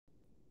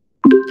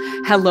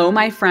Hello,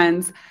 my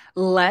friends.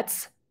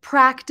 Let's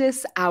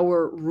practice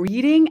our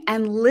reading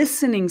and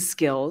listening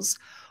skills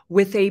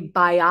with a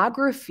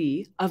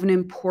biography of an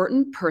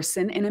important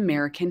person in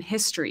American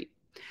history.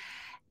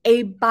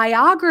 A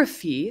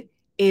biography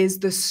is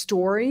the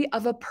story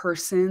of a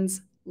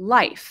person's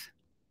life.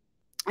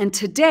 And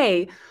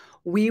today,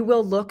 we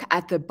will look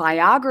at the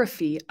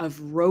biography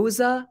of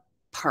Rosa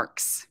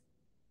Parks.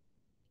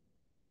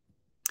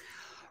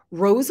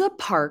 Rosa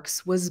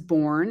Parks was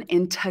born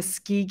in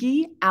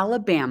Tuskegee,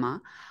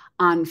 Alabama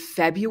on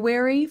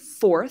February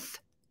 4th,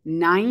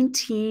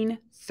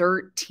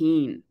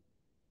 1913.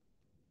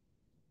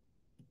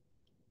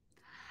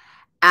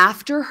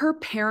 After her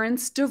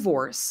parents'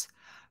 divorce,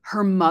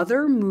 her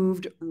mother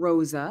moved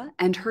Rosa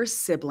and her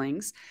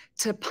siblings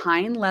to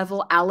Pine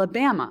Level,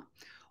 Alabama,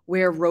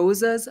 where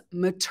Rosa's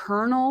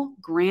maternal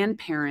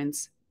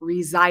grandparents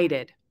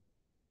resided.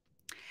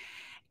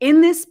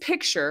 In this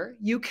picture,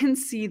 you can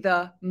see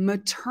the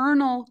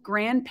maternal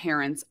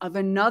grandparents of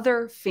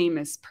another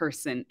famous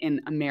person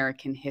in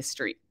American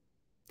history.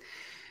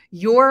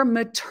 Your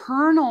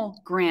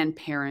maternal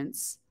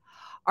grandparents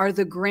are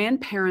the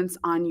grandparents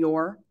on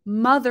your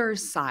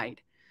mother's side,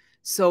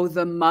 so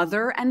the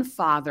mother and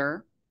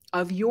father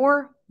of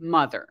your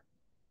mother.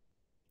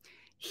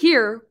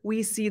 Here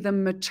we see the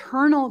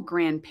maternal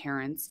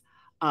grandparents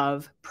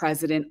of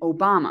President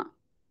Obama.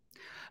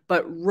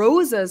 But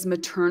Rosa's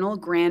maternal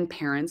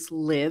grandparents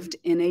lived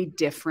in a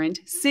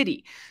different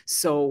city.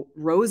 So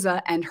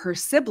Rosa and her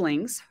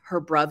siblings, her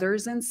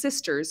brothers and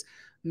sisters,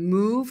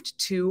 moved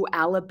to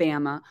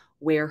Alabama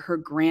where her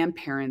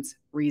grandparents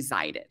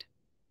resided.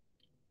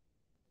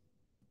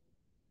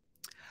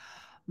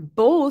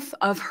 Both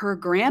of her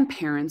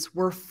grandparents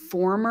were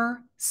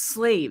former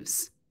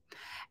slaves.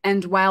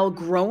 And while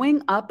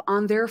growing up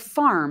on their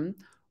farm,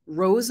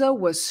 Rosa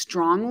was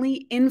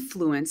strongly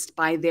influenced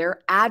by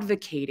their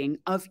advocating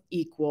of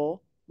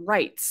equal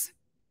rights.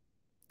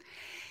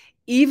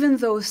 Even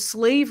though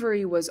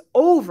slavery was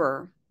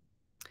over,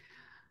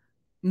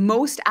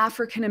 most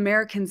African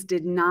Americans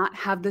did not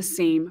have the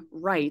same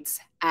rights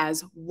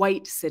as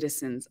white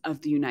citizens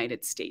of the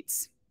United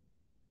States.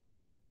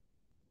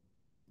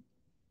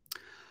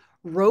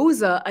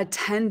 Rosa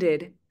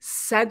attended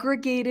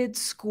segregated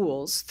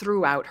schools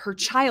throughout her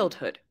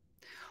childhood,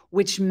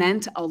 which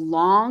meant a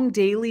long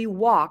daily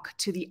walk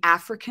to the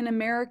African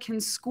American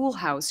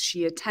schoolhouse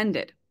she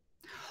attended,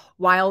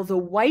 while the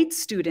white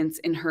students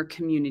in her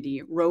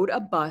community rode a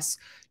bus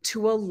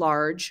to a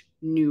large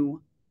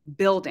new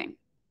building.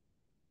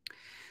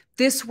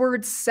 This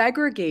word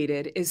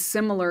segregated is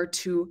similar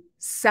to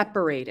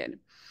separated.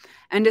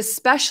 And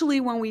especially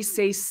when we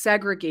say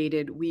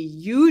segregated, we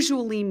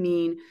usually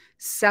mean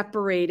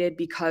separated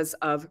because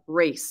of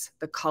race,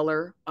 the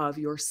color of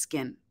your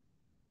skin.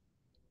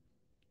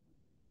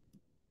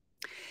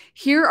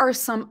 Here are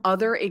some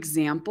other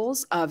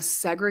examples of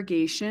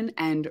segregation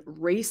and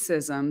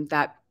racism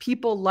that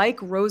people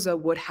like Rosa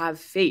would have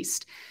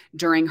faced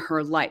during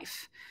her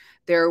life.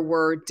 There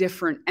were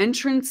different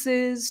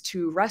entrances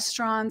to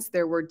restaurants.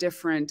 There were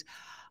different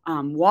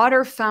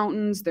water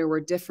fountains. There were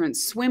different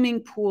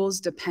swimming pools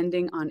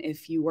depending on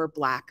if you were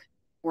Black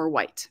or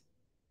white.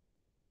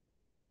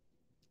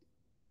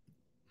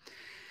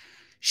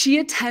 She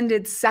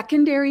attended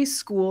secondary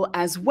school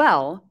as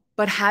well,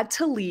 but had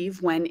to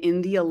leave when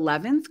in the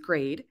 11th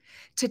grade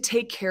to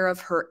take care of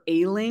her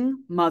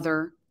ailing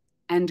mother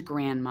and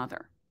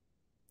grandmother.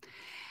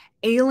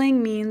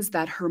 Ailing means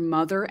that her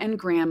mother and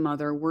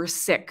grandmother were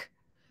sick,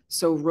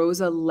 so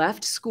Rosa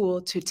left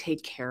school to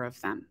take care of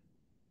them.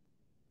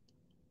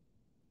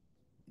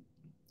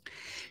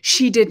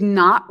 She did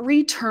not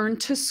return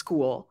to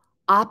school,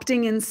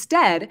 opting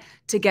instead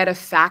to get a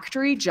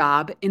factory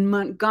job in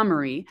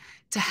Montgomery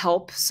to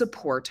help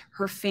support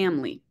her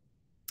family.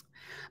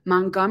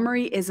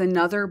 Montgomery is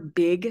another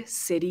big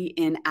city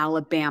in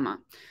Alabama.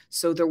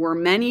 So there were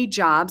many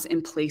jobs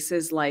in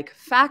places like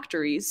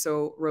factories.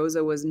 So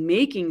Rosa was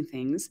making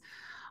things,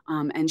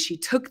 and she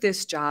took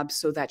this job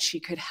so that she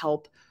could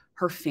help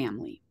her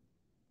family.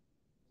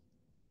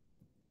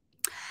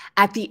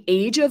 At the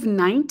age of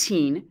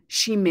 19,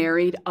 she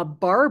married a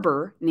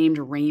barber named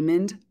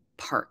Raymond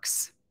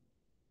Parks.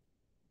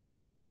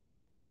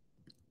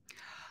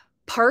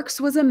 Parks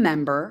was a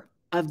member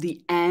of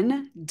the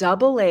NAACP,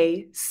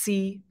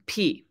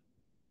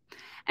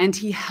 and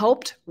he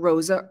helped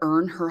Rosa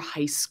earn her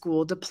high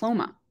school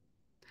diploma.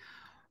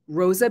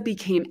 Rosa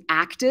became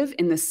active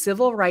in the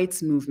civil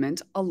rights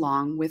movement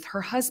along with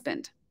her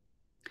husband.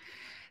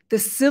 The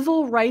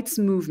civil rights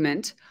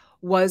movement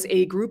was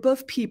a group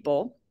of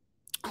people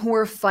who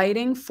were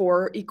fighting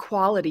for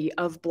equality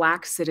of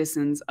Black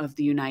citizens of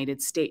the United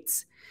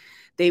States.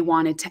 They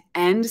wanted to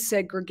end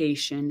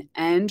segregation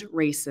and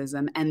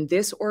racism, and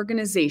this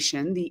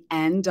organization, the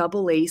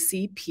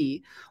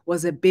NAACP,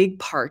 was a big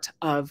part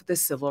of the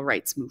civil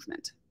rights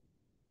movement.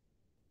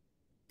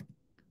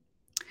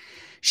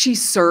 She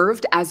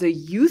served as a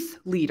youth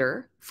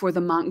leader for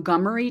the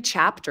Montgomery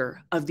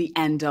chapter of the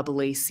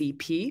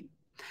NAACP,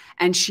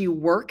 and she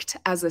worked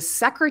as a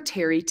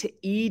secretary to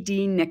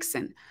E.D.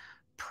 Nixon,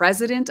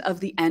 president of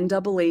the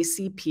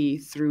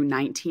NAACP through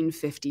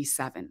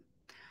 1957.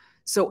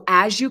 So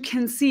as you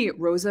can see,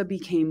 Rosa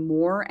became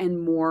more and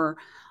more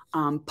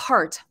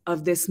part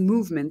of this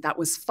movement that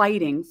was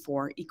fighting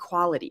for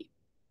equality.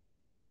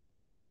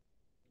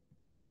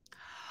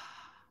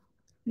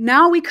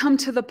 Now we come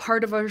to the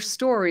part of our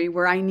story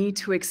where I need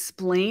to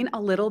explain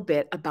a little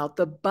bit about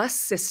the bus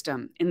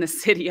system in the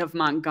city of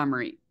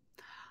Montgomery.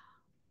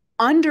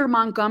 Under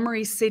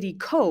Montgomery City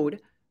Code,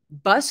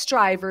 bus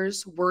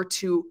drivers were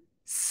to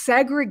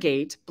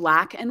segregate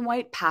Black and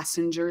white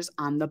passengers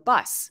on the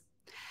bus,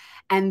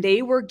 and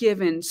they were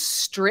given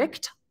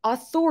strict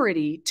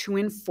authority to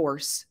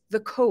enforce the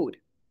code.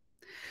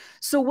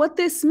 So what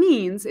this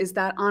means is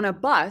that on a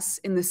bus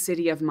in the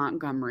city of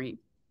Montgomery,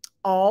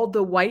 all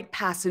the white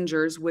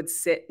passengers would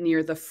sit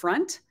near the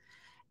front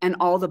and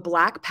all the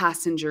Black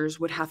passengers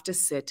would have to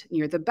sit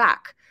near the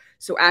back.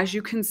 So as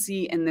you can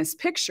see in this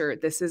picture,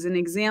 this is an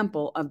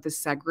example of the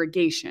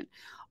segregation: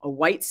 a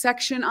white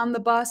section on the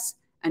bus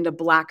and a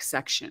Black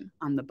section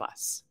on the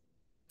bus.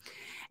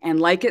 And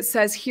like it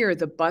says here,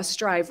 the bus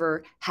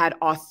driver had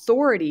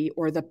authority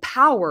or the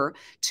power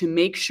to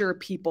make sure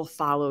people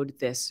followed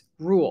this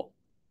rule.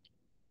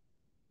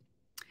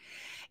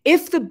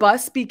 If the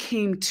bus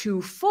became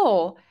too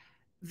full,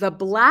 the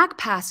Black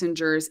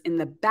passengers in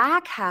the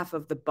back half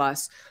of the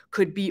bus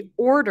could be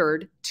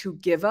ordered to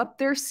give up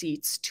their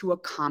seats to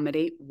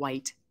accommodate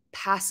white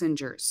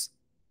passengers.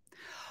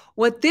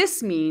 What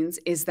this means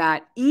is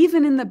that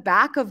even in the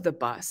back of the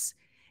bus,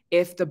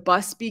 if the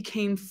bus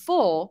became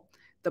full,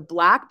 the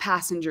Black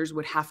passengers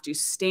would have to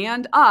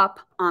stand up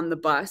on the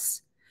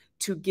bus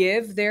to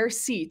give their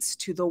seats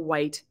to the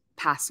white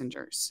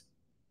passengers.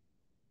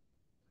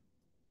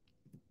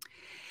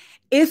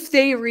 If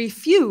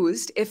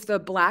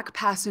the Black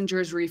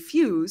passengers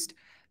refused,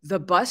 the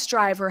bus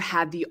driver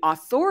had the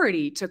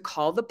authority to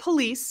call the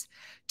police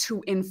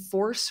to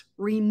enforce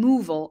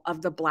removal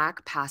of the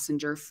Black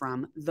passenger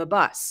from the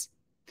bus.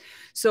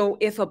 So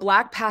if a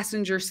Black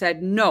passenger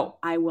said, "No,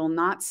 I will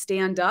not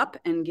stand up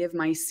and give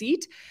my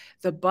seat,"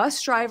 the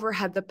bus driver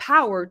had the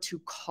power to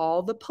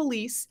call the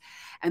police,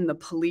 and the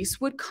police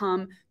would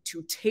come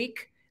to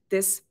take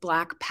this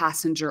Black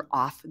passenger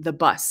off the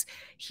bus.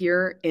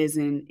 Here is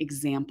an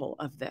example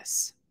of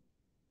this.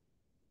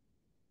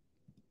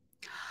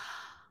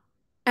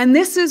 And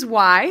this is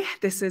why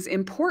this is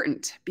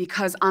important,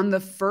 because on the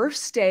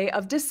first day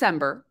of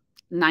December,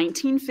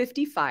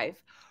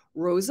 1955,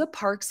 Rosa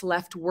Parks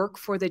left work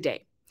for the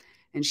day,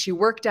 and she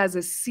worked as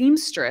a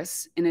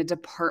seamstress in a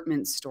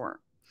department store.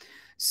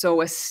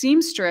 So a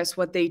seamstress,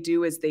 what they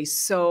do is they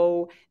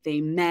sew, they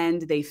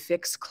mend, they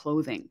fix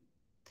clothing.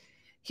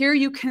 Here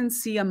you can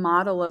see a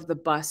model of the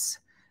bus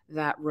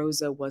that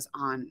Rosa was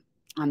on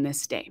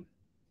this day.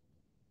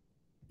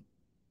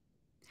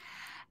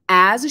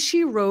 As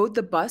she rode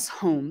the bus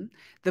home,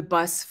 the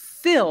bus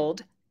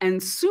filled,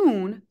 and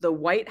soon the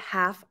white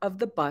half of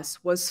the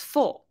bus was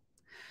full,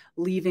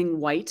 leaving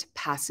white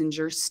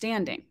passengers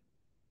standing.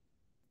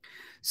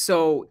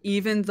 So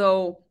even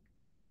though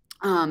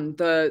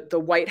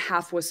the white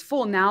half was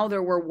full, now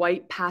there were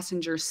white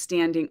passengers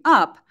standing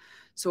up.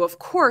 So of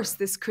course,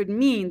 this could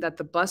mean that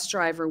the bus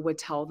driver would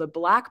tell the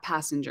Black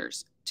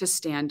passengers to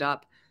stand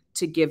up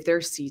to give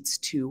their seats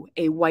to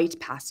a white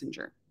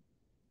passenger.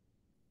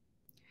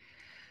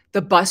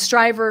 The bus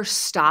driver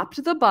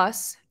stopped the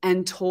bus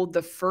and told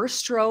the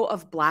first row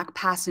of Black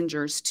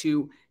passengers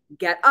to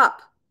get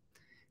up.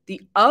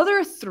 The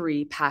other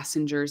 3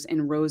 passengers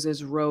in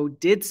Rosa's row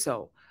did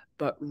so,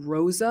 but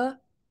Rosa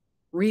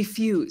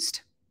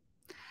refused.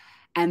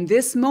 And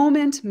this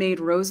moment made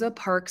Rosa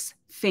Parks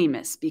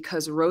famous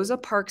because Rosa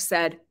Parks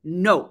said,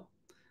 "No,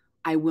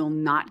 I will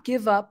not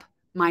give up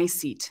my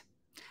seat."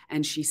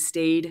 And she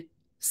stayed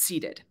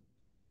seated.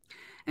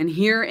 And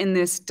here in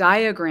this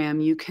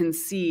diagram, you can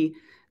see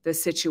the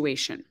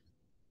situation.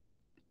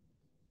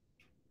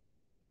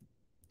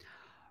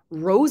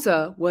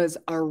 Rosa was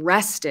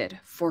arrested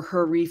for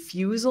her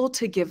refusal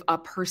to give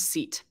up her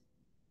seat.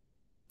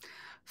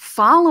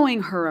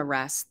 Following her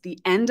arrest, the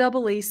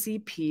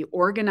NAACP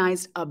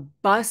organized a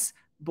bus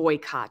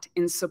boycott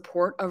in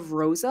support of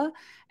Rosa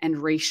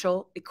and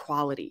racial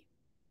equality.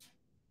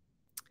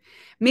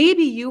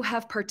 Maybe you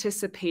have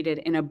participated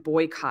in a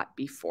boycott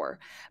before,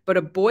 but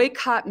a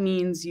boycott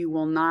means you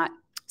will not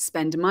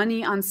spend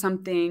money on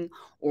something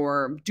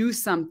or do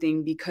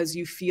something because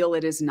you feel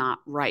it is not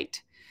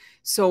right.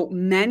 So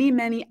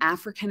many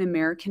African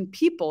American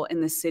people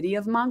in the city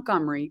of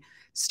Montgomery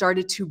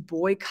started to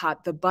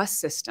boycott the bus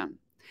system.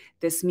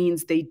 This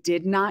means they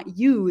did not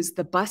use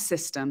the bus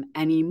system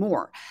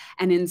anymore.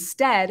 And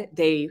instead,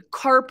 they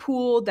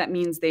carpooled. That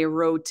means they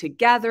rode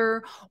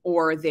together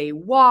or they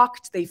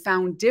walked. They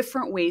found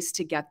different ways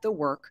to get to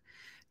work,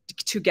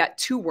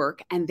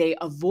 and they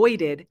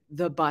avoided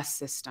the bus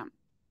system.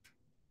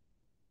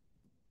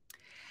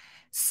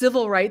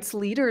 Civil rights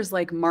leaders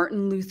like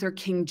Martin Luther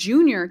King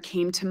Jr.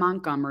 came to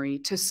Montgomery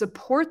to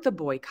support the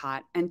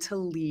boycott and to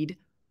lead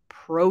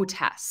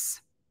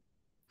protests.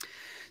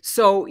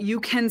 So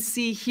you can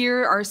see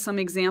here are some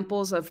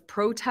examples of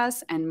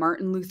protests and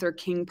Martin Luther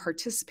King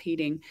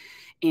participating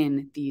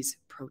in these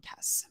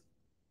protests.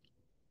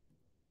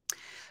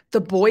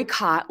 The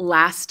boycott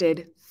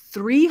lasted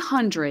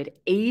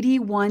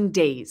 381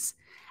 days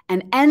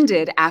and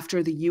ended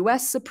after the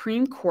U.S.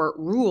 Supreme Court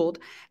ruled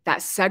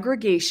that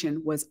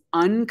segregation was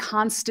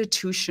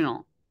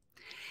unconstitutional.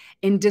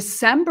 In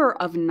December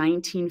of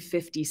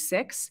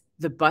 1956,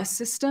 the bus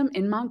system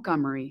in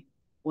Montgomery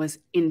was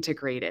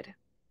integrated.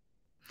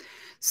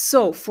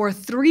 So for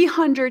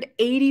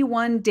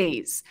 381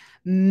 days,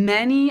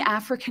 many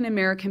African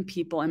American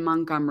people in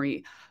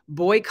Montgomery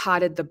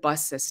boycotted the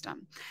bus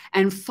system.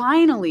 And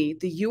finally,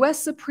 the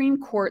U.S. Supreme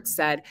Court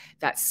said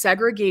that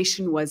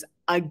segregation was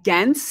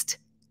against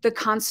the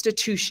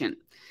Constitution.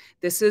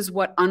 This is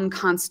what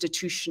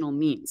unconstitutional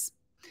means.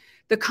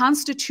 The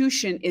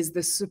Constitution is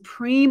the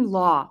supreme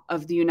law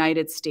of the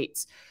United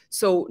States,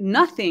 so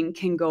nothing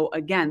can go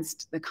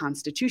against the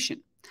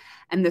Constitution.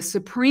 And the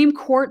Supreme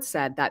Court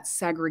said that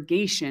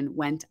segregation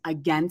went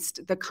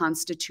against the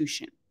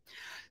Constitution.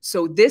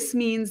 So this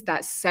means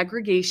that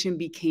segregation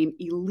became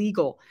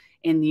illegal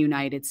in the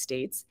United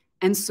States,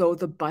 and so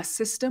the bus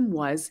system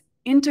was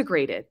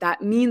integrated.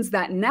 That means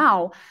that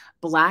now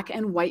Black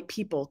and white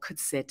people could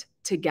sit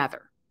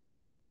together.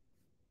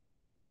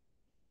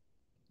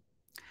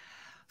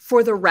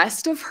 For the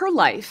rest of her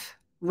life,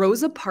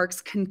 Rosa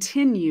Parks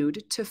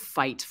continued to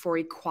fight for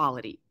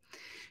equality.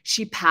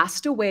 She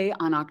passed away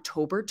on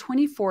October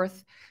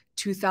 24th,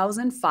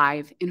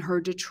 2005 in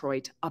her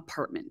Detroit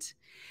apartment.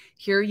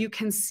 Here you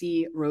can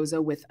see Rosa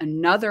with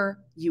another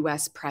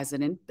US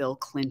President, Bill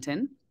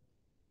Clinton.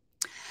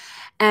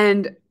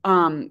 And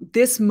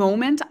this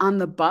moment on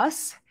the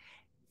bus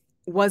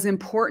was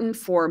important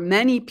for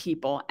many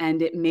people,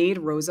 and it made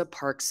Rosa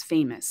Parks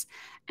famous.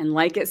 And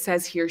like it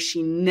says here,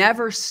 she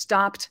never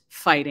stopped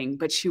fighting,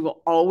 but she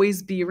will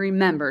always be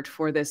remembered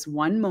for this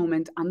one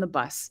moment on the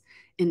bus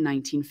in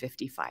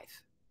 1955.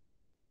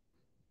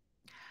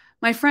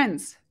 My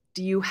friends,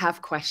 do you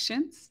have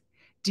questions?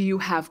 Do you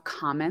have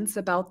comments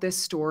about this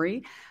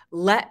story?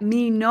 Let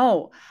me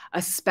know,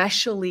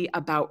 especially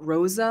about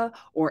Rosa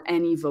or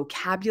any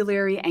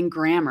vocabulary and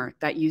grammar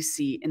that you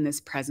see in this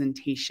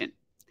presentation.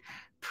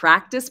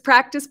 Practice,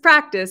 practice,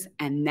 practice,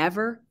 and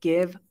never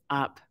give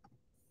up.